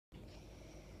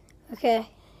Okay,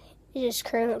 it is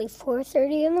currently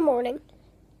 4:30 in the morning,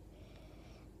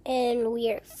 and we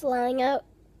are flying out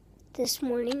this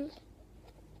morning.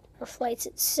 Our flight's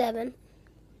at 7.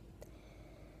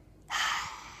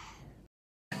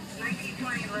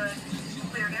 1920 was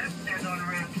cleared up. They're going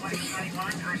around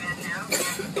 2021. I'm in now.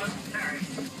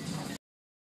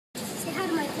 Say hi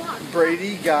to my vlog.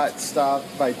 Brady got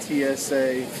stopped by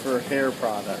TSA for hair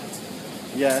product.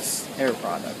 Yes, hair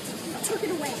product. Took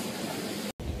it away.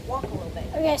 Walk a little bit.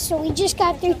 Okay, so we just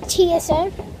got through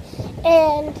TSA,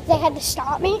 and they had to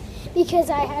stop me because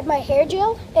I had my hair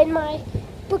gel in my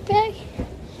book bag,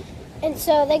 and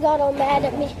so they got all mad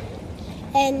at me,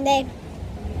 and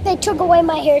they took away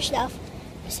my hair stuff.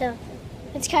 So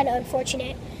it's kind of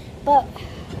unfortunate, but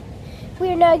we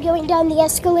are now going down the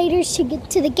escalators to get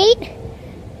to the gate.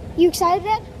 You excited,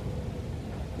 Dad?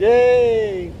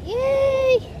 Yay!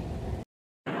 Yay!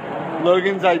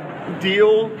 Logan's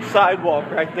ideal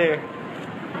sidewalk right there.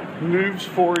 Moves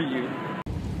for you.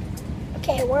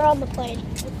 Okay, we're on the plane.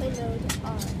 The plane is on.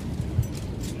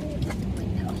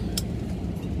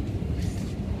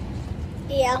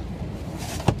 Yeah.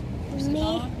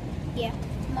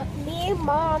 Me,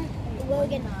 Mom,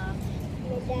 Logan,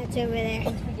 my dad's over there.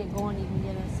 Once we get going, you can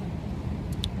get us some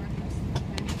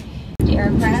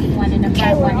aircraft, one in the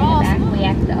front, one in the back. We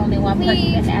ask the only one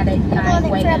person at a time.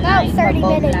 We've been on it for about 30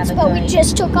 minutes, but we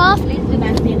just took off. Please do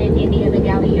not sit in any of the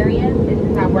galley areas. This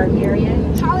is our work area.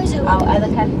 How is it? All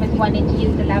other customers wanting to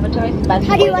use the lavatories must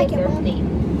How do you wait like in it, their Mom? seats.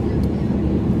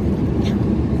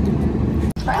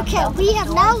 Okay, we have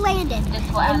now landed,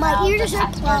 and my ears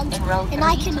are plugged, and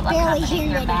I can barely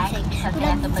hear anything. But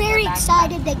I'm very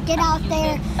excited to get out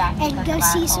there and go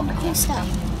see some cool stuff.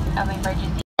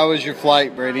 How was your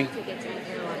flight, Brady?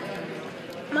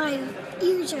 My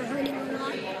ears are hurting a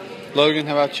lot. Logan,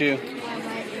 how about you?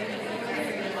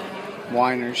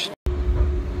 Whiners.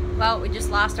 Well, we just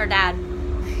lost our dad.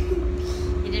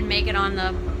 He didn't make it on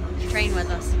the train with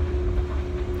us.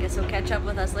 Guess he'll catch up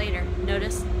with us later.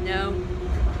 Notice? No.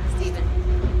 Steven.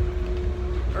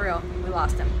 For real, we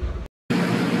lost him.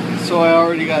 So I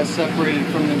already got separated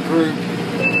from the group.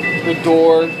 The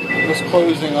door was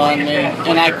closing on me,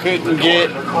 and I couldn't get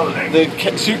the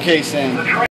suitcase in.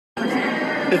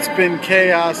 It's been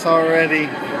chaos already.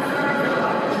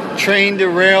 Train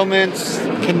derailments,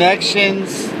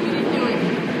 connections.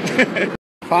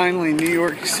 Finally,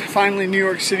 New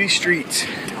York City streets.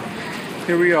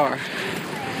 Here we are.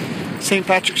 St.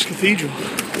 Patrick's Cathedral.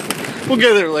 We'll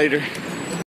go there later.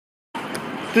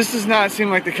 This does not seem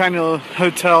like the kind of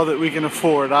hotel that we can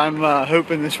afford. I'm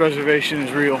hoping this reservation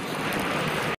is real.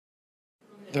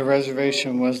 The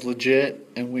reservation was legit,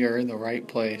 and we are in the right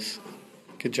place.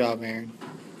 Good job, Aaron.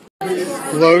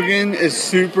 Logan is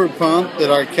super pumped that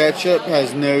our ketchup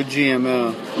has no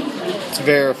GMO. It's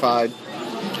verified.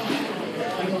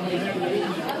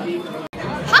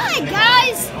 Hi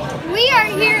guys, we are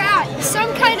here at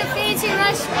some kind of fancy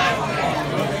restaurant,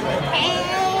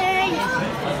 and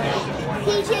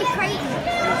PJ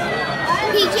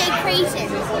Creighton.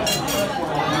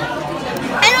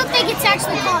 I don't think it's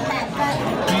actually called that, but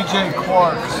DJ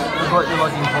Quarks is what you're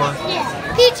looking for. yeah,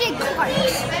 PJ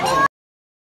Quarks.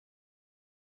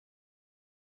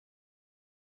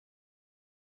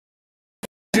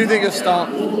 What do you think of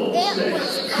Stomp? It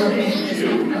was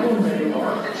amazing.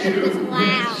 It was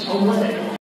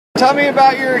loud. Tell me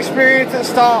about your experience at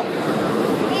Stomp.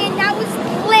 And that was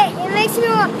lit. It makes me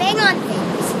want to bang on things.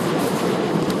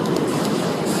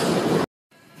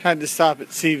 Had to stop at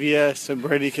CVS so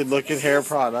Brady could look at hair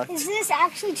products. Is this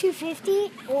actually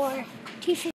 $2.50 or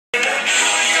 $2.50?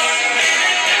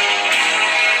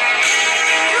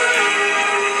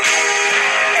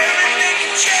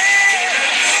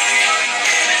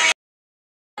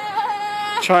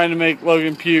 Trying to make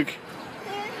Logan puke.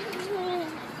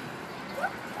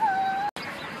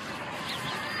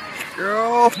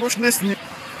 Girl, what's listening?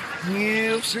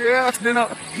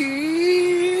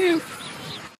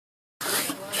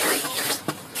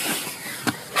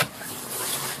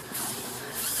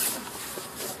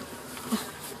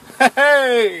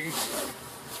 Hey!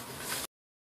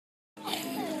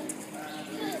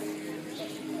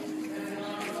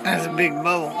 That's a big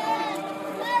bubble.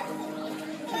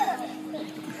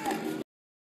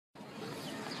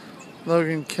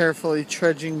 Logan carefully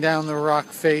trudging down the rock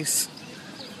face.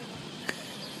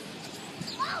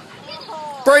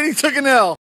 Brady took an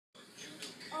L.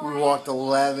 We walked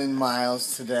 11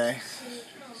 miles today.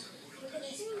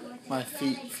 My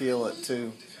feet feel it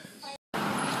too.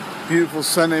 Beautiful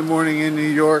Sunday morning in New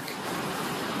York.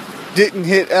 Didn't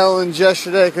hit Ellen's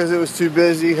yesterday because it was too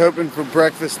busy, hoping for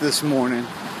breakfast this morning.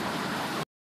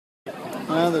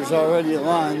 Well, know there's already a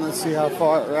line. Let's see how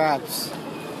far it wraps.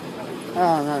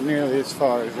 Oh, not nearly as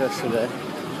far as yesterday.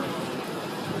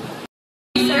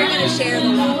 So we're going to share the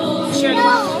waffle. Share the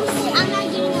waffle. I'm not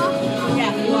getting waffle.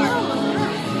 Yeah, you are.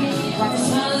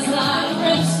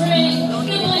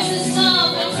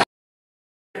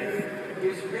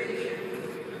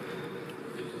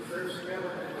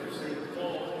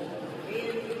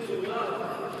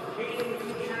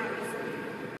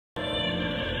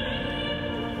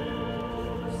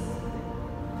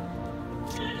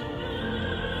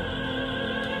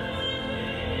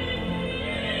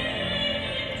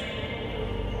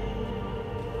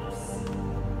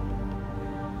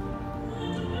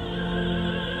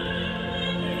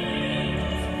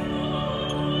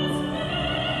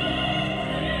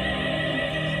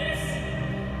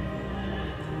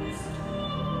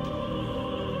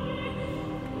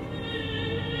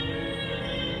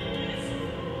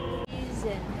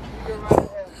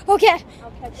 Okay,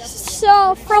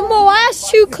 so from the last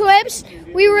two clips,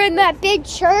 we were in that big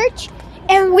church,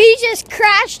 and we just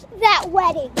crashed that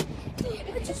wedding.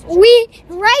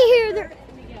 Right here,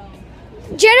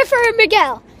 Jennifer and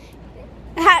Miguel.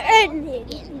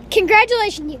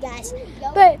 Congratulations, you guys.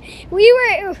 But we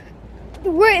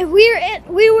wanted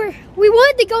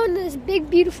to go into this big,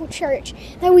 beautiful church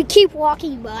that we keep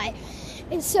walking by,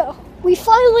 and so we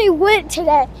finally went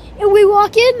today, and we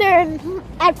walk in there, and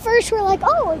at first we're like,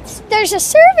 oh, there's a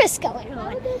service going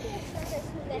on.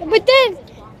 But then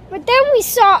we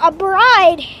saw a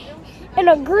bride and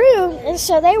a groom, and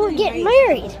so they were getting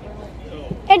married.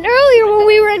 And earlier when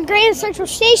we were in Grand Central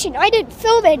Station, I didn't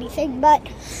film anything, but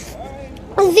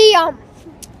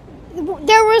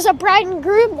there was a bride and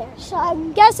groom there, so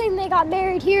I'm guessing they got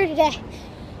married here today.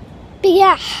 But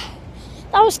yeah,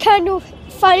 that was kind of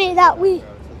funny that we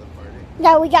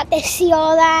got to see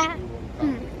all that.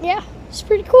 Yeah, it's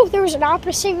pretty cool. There was an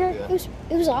opera singer. It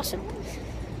was awesome.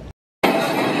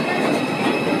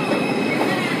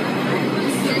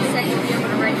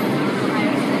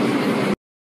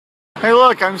 Hey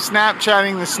look, I'm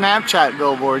Snapchatting the Snapchat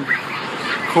billboard.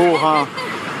 Cool, huh?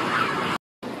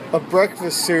 A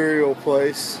breakfast cereal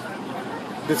place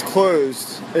that's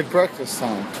closed at breakfast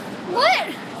time. What?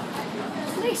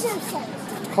 Makes no sense.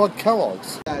 It's called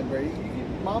Kellogg's.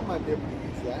 Mom might be able to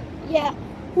use that. Yeah.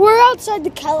 We're outside the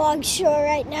Kellogg's store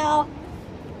right now,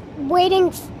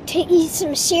 waiting to eat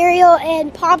some cereal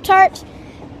and Pop-Tarts,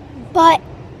 but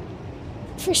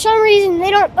for some reason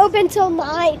they don't open till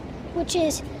 9, which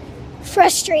is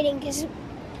frustrating because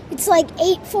it's like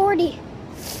 8:40,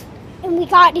 and we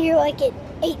got here like at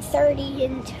 8:30,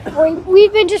 and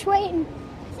we've been just waiting.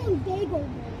 Some bagel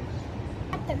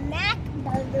burger at the Mac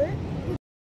Burger.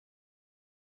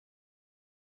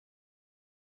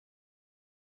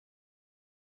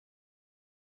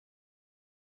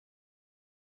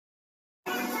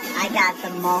 I got the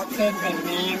malted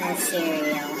banana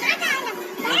cereal.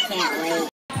 I can't wait.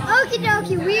 Okie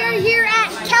dokie, we are here at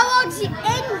Kellogg's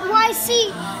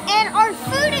NYC, and our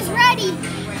food is ready.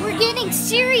 We're getting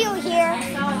cereal here.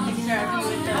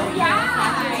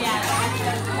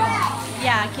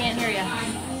 Yeah, I can't hear you.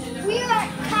 We are at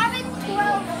cabin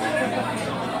 12 here.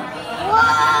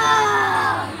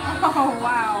 Whoa! Oh,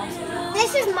 wow.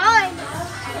 This is mine.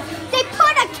 They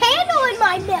put a candle in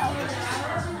my milk.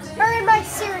 Or in my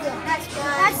cereal.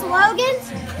 That's Logan's.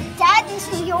 Dad, this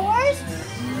is yours.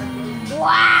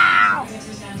 Wow.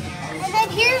 And then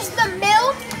here's the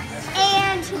milk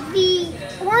and the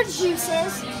orange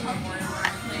juices.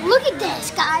 Look at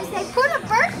this, guys. They put a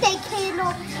birthday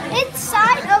candle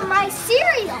inside of my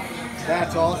cereal.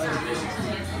 That's awesome.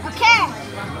 Okay,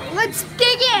 let's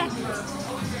dig in.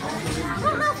 I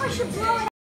don't know if I should blow it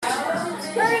out.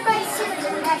 Where is my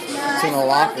cereal? It's in a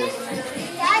locker.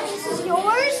 Dad, this is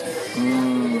yours?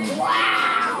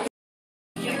 Wow.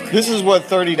 This is what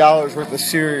 $30 worth of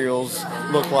cereals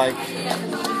look like.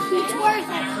 It's worth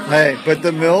it. Hey, but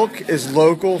the milk is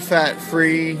local,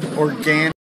 fat-free,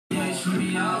 organic.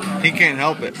 He can't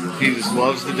help it. He just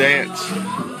loves to dance.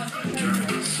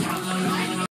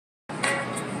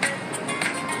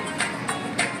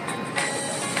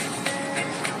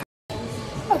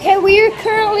 Okay, we are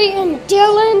currently in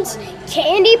Dylan's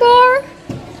candy bar.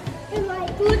 And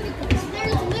like, look at this.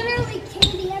 There's literally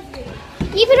candy everywhere.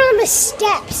 Even on the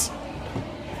steps.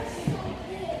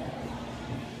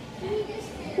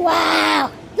 Wow.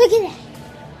 Look at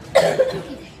that.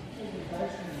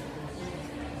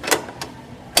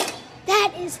 That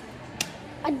is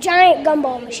a giant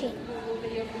gumball machine.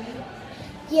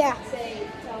 Yeah.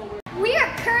 We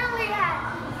are currently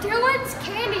at Dylan's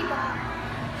candy bar.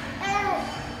 And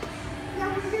yeah,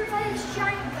 we're here by this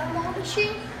giant gumball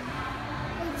machine.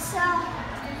 It's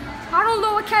I don't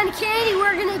know what kind of candy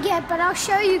we're gonna get, but I'll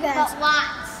show you guys. But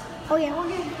lots. Oh yeah, we're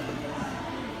gonna.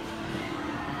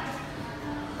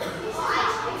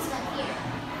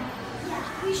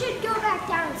 We should go back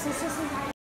down since this is.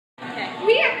 Okay.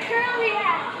 We are currently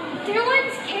at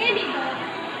Dylan's Candy Bar,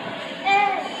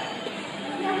 and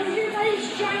that was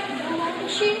everybody's giant donut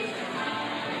machine.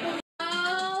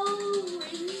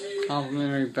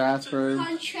 Complimentary bathrobe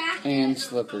and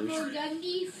slippers.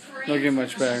 Don't get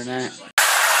much better than that.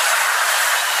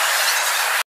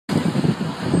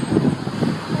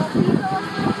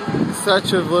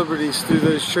 Statue of Liberty's through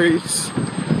those trees.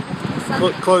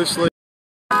 Look closely.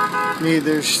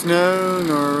 Neither snow,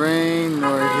 nor rain,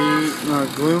 nor heat, nor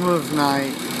gloom of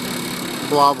night.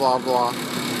 Blah, blah, blah.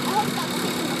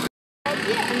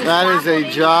 That is a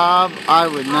job I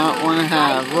would not want to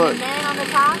have. Look,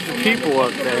 the people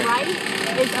up there.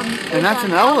 And that's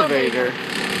an elevator.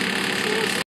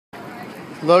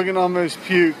 Logan almost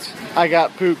puked. I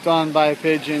got pooped on by a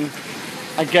pigeon.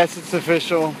 I guess it's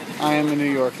official. I am a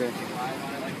New Yorker.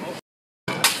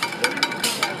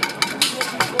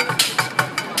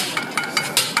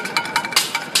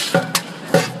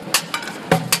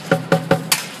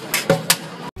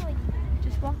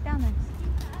 Just walk down there.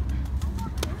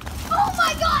 Oh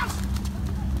my gosh!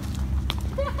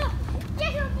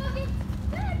 Get him, Boogie!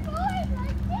 Good boy!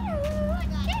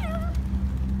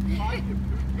 Get him!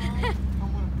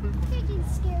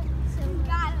 Pigeon's scared, so we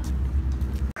got him.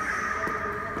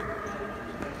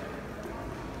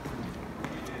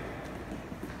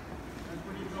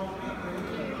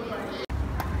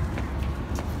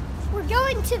 We're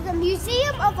going to the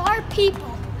Museum of Our People.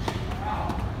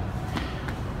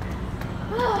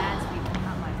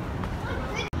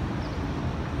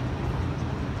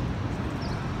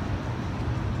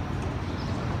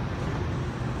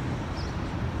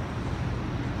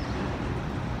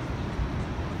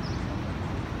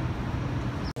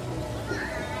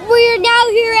 We are now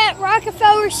here at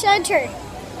Rockefeller Center.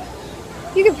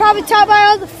 You can probably tell by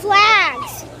all the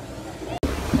flags.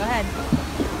 Go ahead.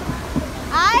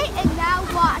 I am now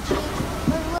watching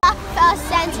the Rockefeller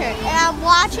Center, and I'm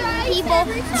watching people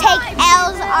take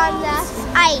L's on the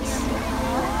ice.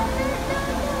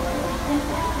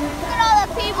 Look at all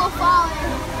the people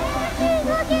falling.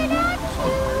 Looking at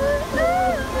you.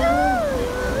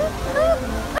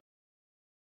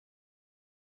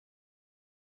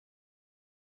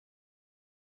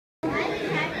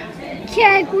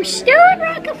 Okay, we're still at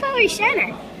Rockefeller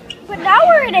Center, but now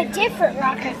we're in a different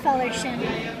Rockefeller Center.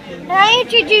 And I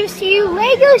introduce to you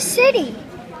Lego City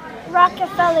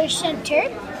Rockefeller Center.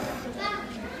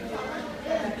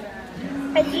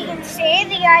 As you can see,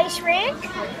 the ice rink.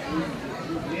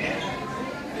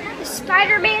 The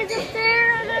Spider-Man's up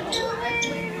there on the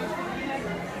building.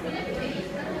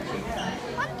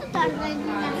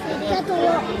 Got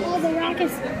all the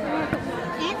rockets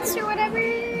or whatever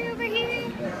over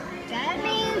here.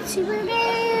 Batman,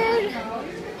 Superman.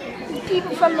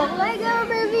 People from the Lego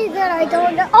movie that I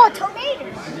don't know. Oh,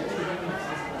 tomatoes.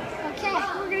 Okay,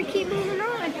 we're gonna keep moving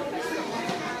on.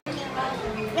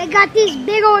 They got these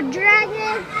big old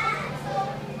dragons.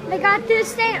 They got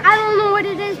this thing. I don't know what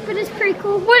it is, but it's pretty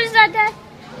cool. What is that, Dad?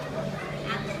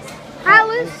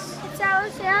 Alice. It's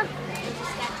Alice, yeah.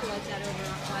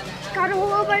 Got a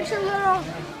whole bunch of little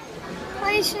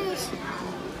places.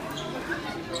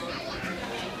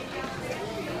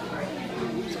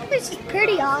 This is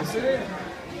pretty awesome.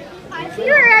 If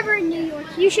you're ever in New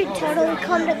York, you should totally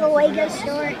come to the Lego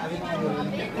store.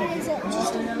 It is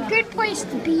just a good place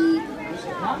to be.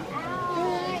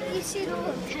 You see the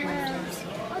little towns.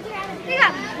 They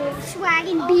got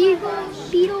Volkswagen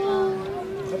Beetle.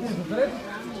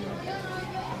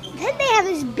 Then they have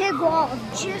this big wall of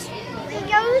just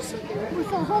Legos with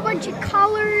a whole bunch of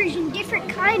colors and different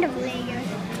kind of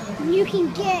Legos. And you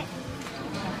can get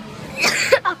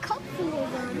a cup full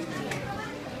of them.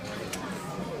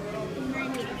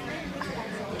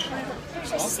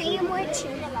 There's a sandwich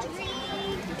and a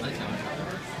drink.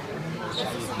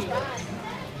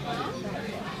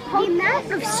 The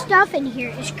amount of stuff in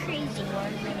here is crazy.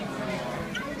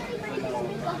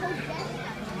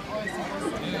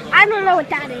 I don't know what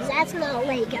that is. That's not a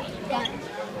Lego. But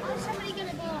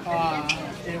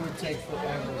It would take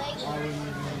forever.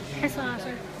 that's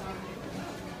awesome.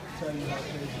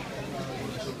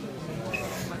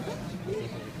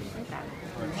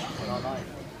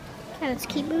 Okay, let's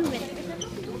keep moving.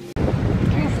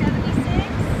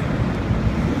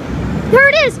 There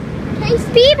it is! Case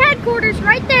Beam headquarters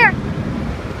right there.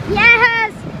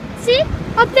 Yes! See?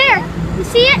 Up there. You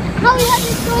see it? How we have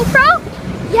this GoPro?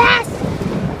 Yes!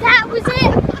 That was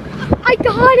it! I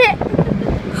got it!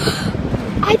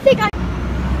 I think I...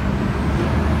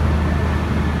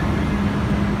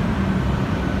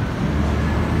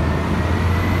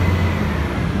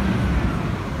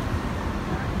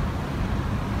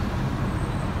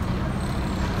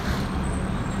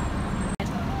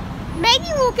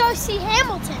 go see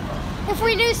Hamilton if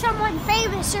we knew someone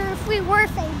famous, or if we were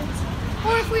famous,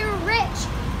 or if we were rich.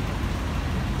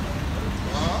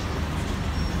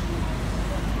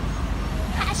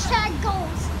 Hashtag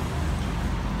goals.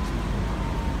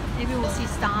 Maybe we'll see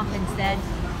Stomp instead.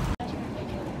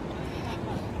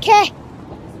 Okay,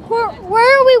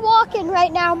 where are we walking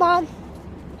right now, Mom?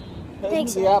 Heading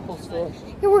to the Apple store.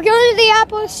 We're going to the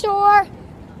Apple store.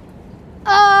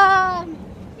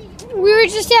 We were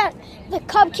just at the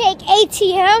cupcake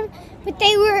ATM, but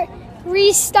they were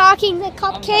restocking the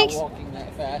cupcakes. I'm not walking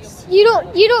that fast. You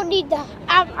don't need the.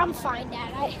 I'm fine,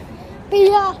 Dad. But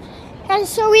yeah, and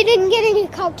so we didn't get any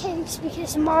cupcakes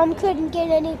because Mom couldn't get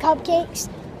any cupcakes,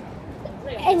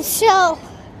 and so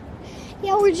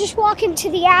yeah, we're just walking to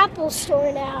the Apple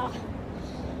store now.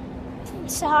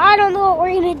 So I don't know what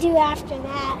we're gonna do after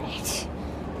that.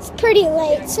 It's pretty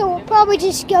late, so we'll probably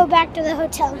just go back to the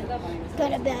hotel and go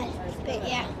to bed. But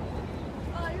yeah.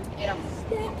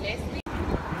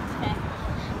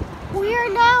 We are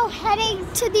now heading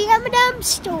to the M&M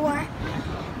store.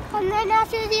 And then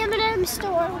after the M&M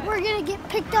store, we're gonna get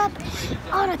picked up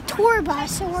on a tour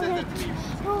bus, and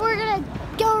we're gonna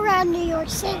go around New York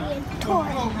City and tour.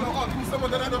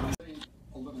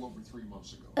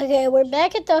 Okay, we're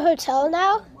back at the hotel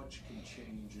now,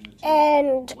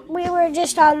 and we were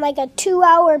just on like a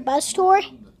 2-hour bus tour,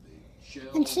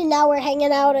 and so now we're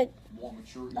hanging out at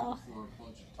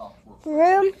the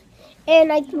room,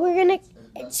 and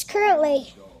it's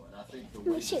currently, let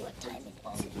me see what time it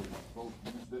is.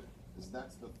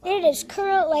 It is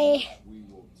currently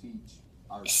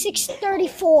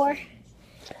 6:34,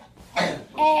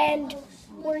 and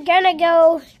we're gonna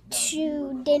go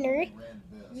to dinner.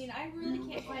 I mean, I really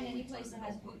can't find any place that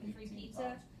has gluten-free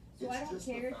pizza, so I don't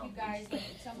care if you guys like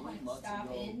at some point stop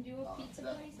in do a pizza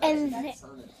place. And I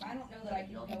don't know that I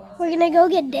can go. we're gonna go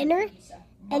get dinner,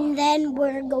 and then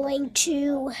we're going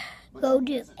to go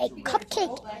do a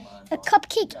cupcake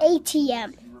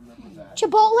ATM.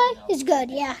 Chipotle is good,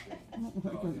 yeah.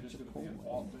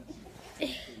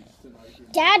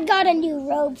 Dad got a new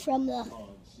robe from the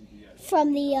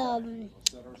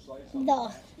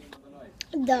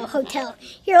hotel.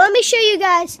 Here, let me show you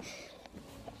guys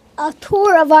a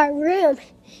tour of our room.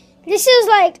 This is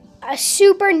like a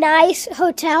super nice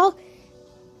hotel,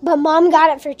 but Mom got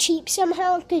it for cheap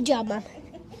somehow. Good job, Mom.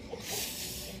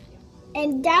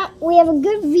 And that we have a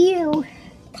good view,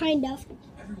 kind of,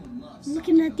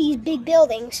 looking at these big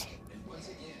buildings.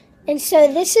 And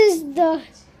so this is the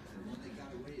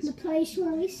place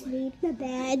where we sleep, the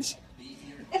beds.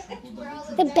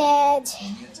 The beds.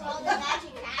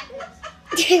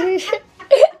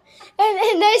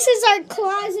 and this is our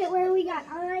closet where we got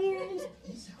irons,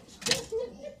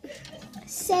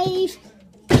 safe.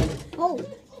 Oh.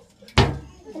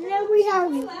 And then we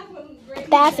have a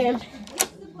bathroom.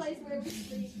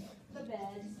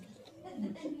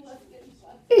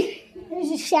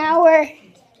 There's a shower.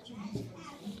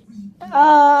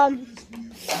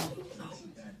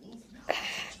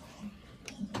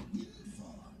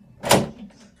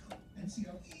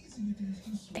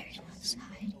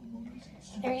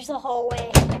 There's the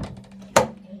hallway.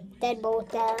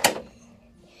 Deadbolt down.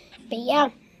 But yeah,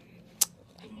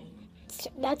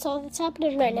 that's all that's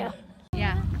happening right now.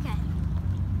 Yeah. Okay.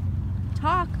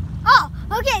 Talk. Oh,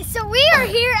 okay, so we are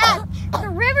here at the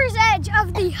river's edge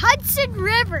of the Hudson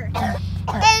River.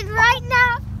 And right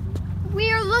now,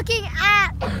 we are looking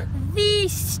at the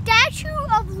Statue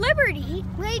of Liberty,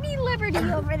 Lady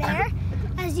Liberty over there,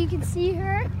 as you can see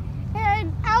her.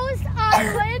 And Alice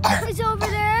Island is over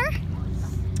there.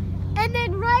 And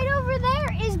then right over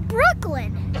there is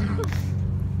Brooklyn.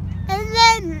 And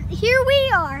then here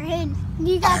we are, and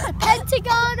you got the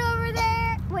Pentagon over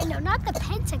there. Wait, no, not the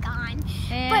Pentagon.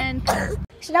 And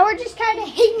So now we're just kind of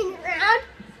hanging around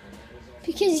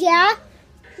because, yeah,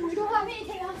 we don't have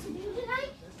anything else to do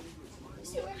tonight.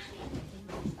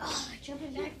 Oh,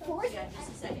 jumping back and forth.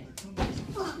 Just a second.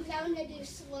 Oh, now I'm going to do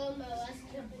slow-mo. Us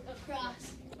jumping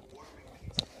across.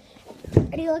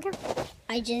 Are you looking?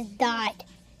 I just died.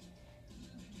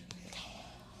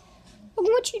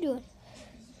 What you doing?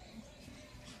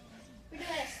 We're doing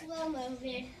a slow-mo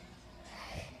vid.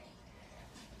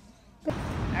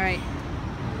 all right.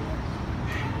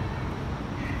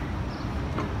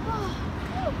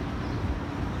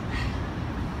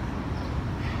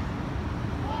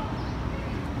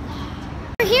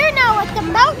 We're here now at the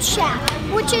Mount Shack,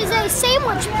 which is a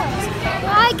sandwich place.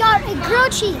 I got a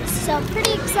grilled cheese, so I'm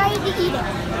pretty excited to eat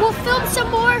it. We'll film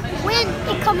some more when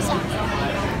it comes out.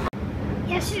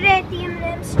 Yesterday at the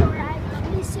M&M store, I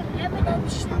got me some M&M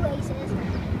shoelaces.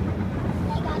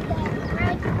 They got that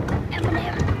red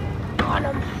M&M on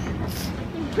them.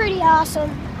 They're pretty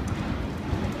awesome.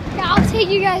 Yeah, I'll take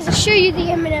you guys to show you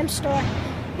the M&M store.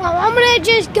 Now I'm gonna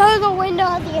just go to the window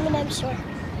of the M&M store.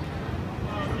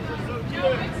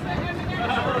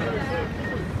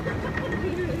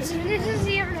 So this is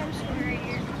the M&M store right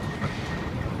here.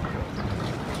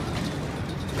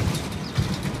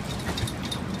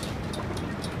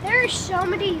 There are so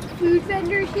many food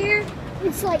vendors here.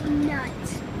 It's like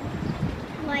nuts.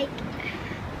 Like,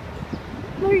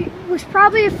 there was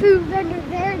probably a food vendor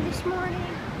there this morning.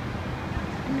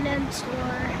 M&M store.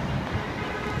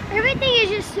 Everything is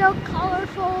just so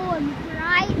colorful and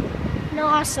bright and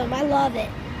awesome. I love it.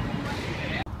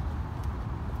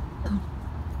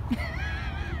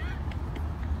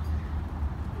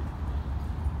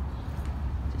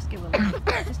 Just give a look.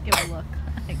 Just give a look.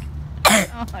 Like,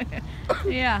 oh my God.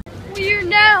 Yeah. We are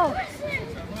now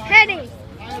heading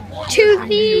to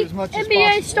the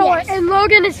NBA store, and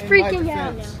Logan is freaking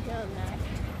out.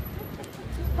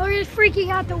 Logan is freaking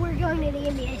out that we're going to the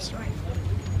NBA store.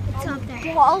 It's up there.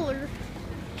 Baller.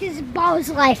 Because ball is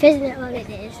life, isn't it what it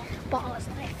is? Ball is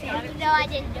life. Even though I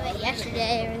didn't do it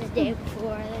yesterday or the day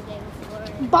before or the day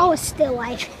before. Ball is still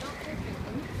life.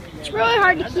 It's really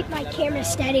hard to keep my camera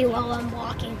steady while I'm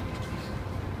walking.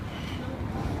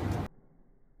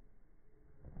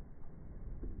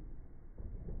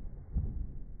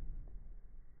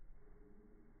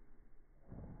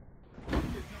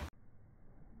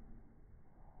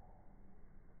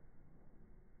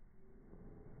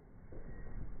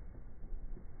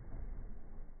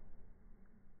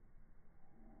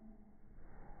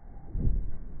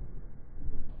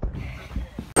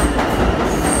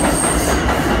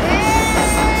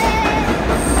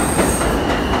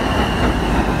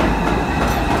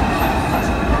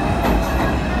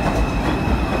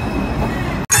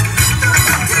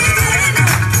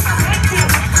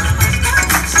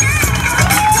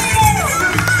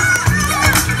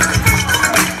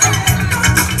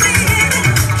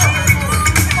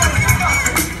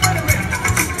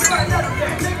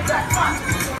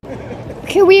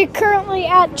 Okay, we are currently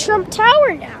at Trump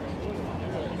Tower now.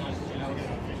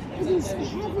 It is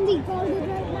heavily guarded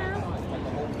right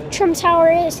now. Trump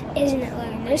Tower isn't it,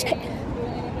 Logan?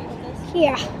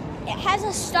 Yeah. It has a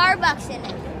Starbucks in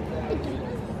it.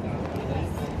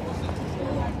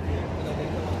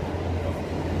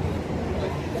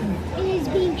 It is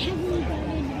being heavily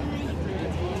guarded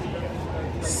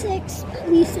by 6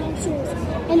 police officers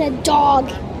and a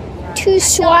dog. Two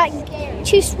SWAT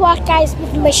guys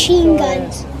with machine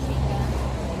guns.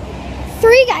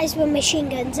 3 guys with machine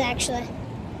guns, actually.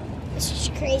 This is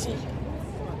crazy.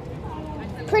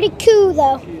 Pretty cool,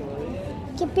 though.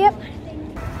 Yep, yep.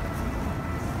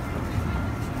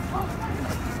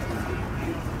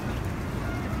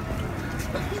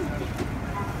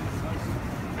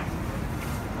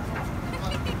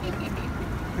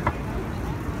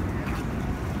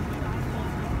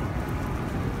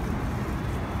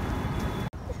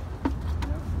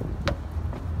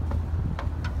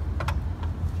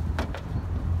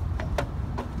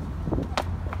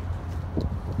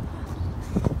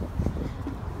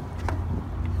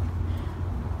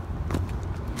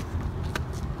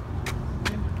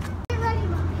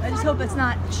 I just hope it's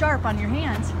not sharp on your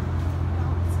hands.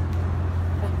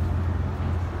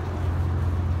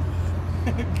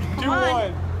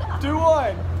 Do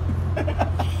one.